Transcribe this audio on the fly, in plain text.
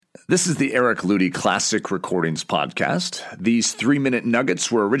This is the Eric Ludy Classic Recordings Podcast. These 3-minute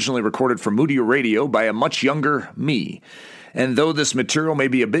nuggets were originally recorded for Moodier Radio by a much younger me. And though this material may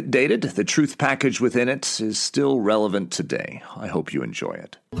be a bit dated, the truth package within it is still relevant today. I hope you enjoy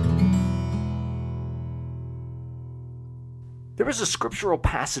it. There is a scriptural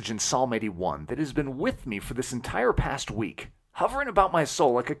passage in Psalm 81 that has been with me for this entire past week, hovering about my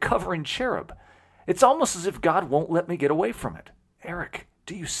soul like a covering cherub. It's almost as if God won't let me get away from it. Eric,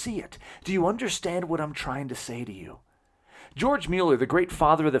 do you see it? Do you understand what I'm trying to say to you? George Mueller, the great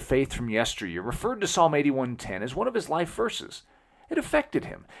father of the faith from yesteryear, referred to Psalm 81:10 as one of his life verses. It affected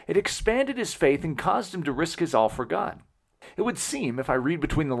him. It expanded his faith and caused him to risk his all for God. It would seem, if I read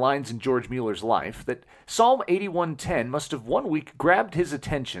between the lines in George Mueller's life, that Psalm 81:10 must have one week grabbed his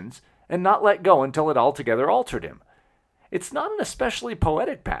attentions and not let go until it altogether altered him. It's not an especially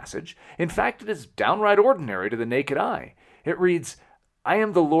poetic passage. In fact, it is downright ordinary to the naked eye. It reads, I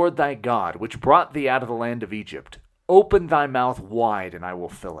am the Lord thy God, which brought thee out of the land of Egypt. Open thy mouth wide, and I will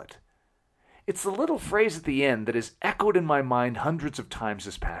fill it. It's the little phrase at the end that has echoed in my mind hundreds of times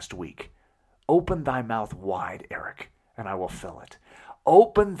this past week. Open thy mouth wide, Eric, and I will fill it.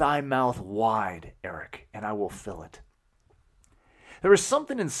 Open thy mouth wide, Eric, and I will fill it. There is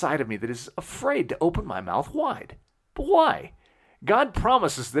something inside of me that is afraid to open my mouth wide. But why? God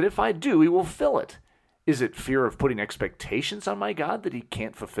promises that if I do, he will fill it. Is it fear of putting expectations on my God that he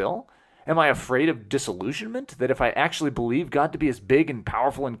can't fulfill? Am I afraid of disillusionment, that if I actually believe God to be as big and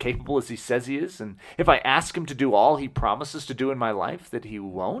powerful and capable as he says he is, and if I ask him to do all he promises to do in my life, that he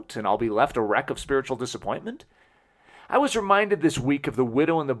won't, and I'll be left a wreck of spiritual disappointment? I was reminded this week of the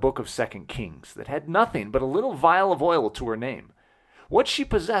widow in the book of 2 Kings that had nothing but a little vial of oil to her name. What she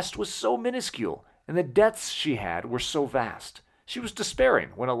possessed was so minuscule, and the debts she had were so vast. She was despairing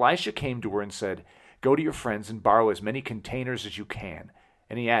when Elisha came to her and said, Go to your friends and borrow as many containers as you can.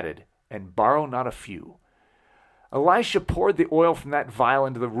 And he added, and borrow not a few. Elisha poured the oil from that vial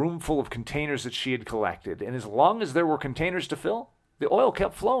into the room full of containers that she had collected, and as long as there were containers to fill, the oil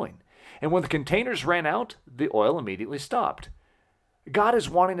kept flowing. And when the containers ran out, the oil immediately stopped. God is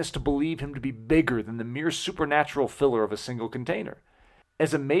wanting us to believe him to be bigger than the mere supernatural filler of a single container.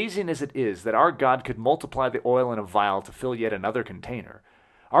 As amazing as it is that our God could multiply the oil in a vial to fill yet another container,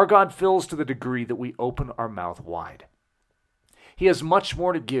 our God fills to the degree that we open our mouth wide. He has much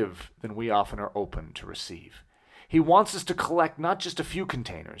more to give than we often are open to receive. He wants us to collect not just a few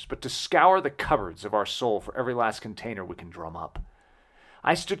containers, but to scour the cupboards of our soul for every last container we can drum up.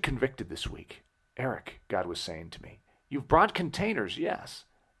 I stood convicted this week. Eric, God was saying to me, you've brought containers, yes,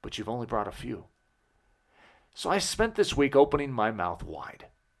 but you've only brought a few. So I spent this week opening my mouth wide.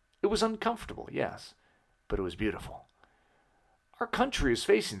 It was uncomfortable, yes, but it was beautiful. Our country is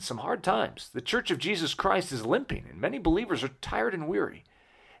facing some hard times. The Church of Jesus Christ is limping, and many believers are tired and weary.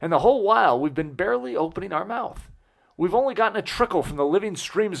 And the whole while, we've been barely opening our mouth. We've only gotten a trickle from the living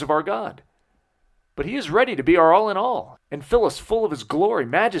streams of our God. But he is ready to be our all in all, and fill us full of his glory,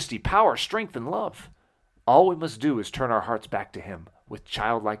 majesty, power, strength, and love. All we must do is turn our hearts back to him with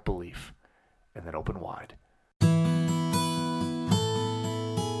childlike belief, and then open wide.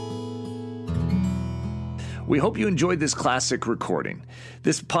 We hope you enjoyed this classic recording.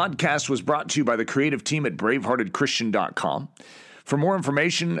 This podcast was brought to you by the creative team at braveheartedchristian.com. For more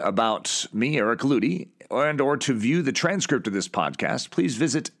information about me, Eric Ludy, or to view the transcript of this podcast, please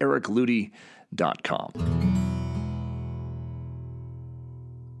visit ericludy.com.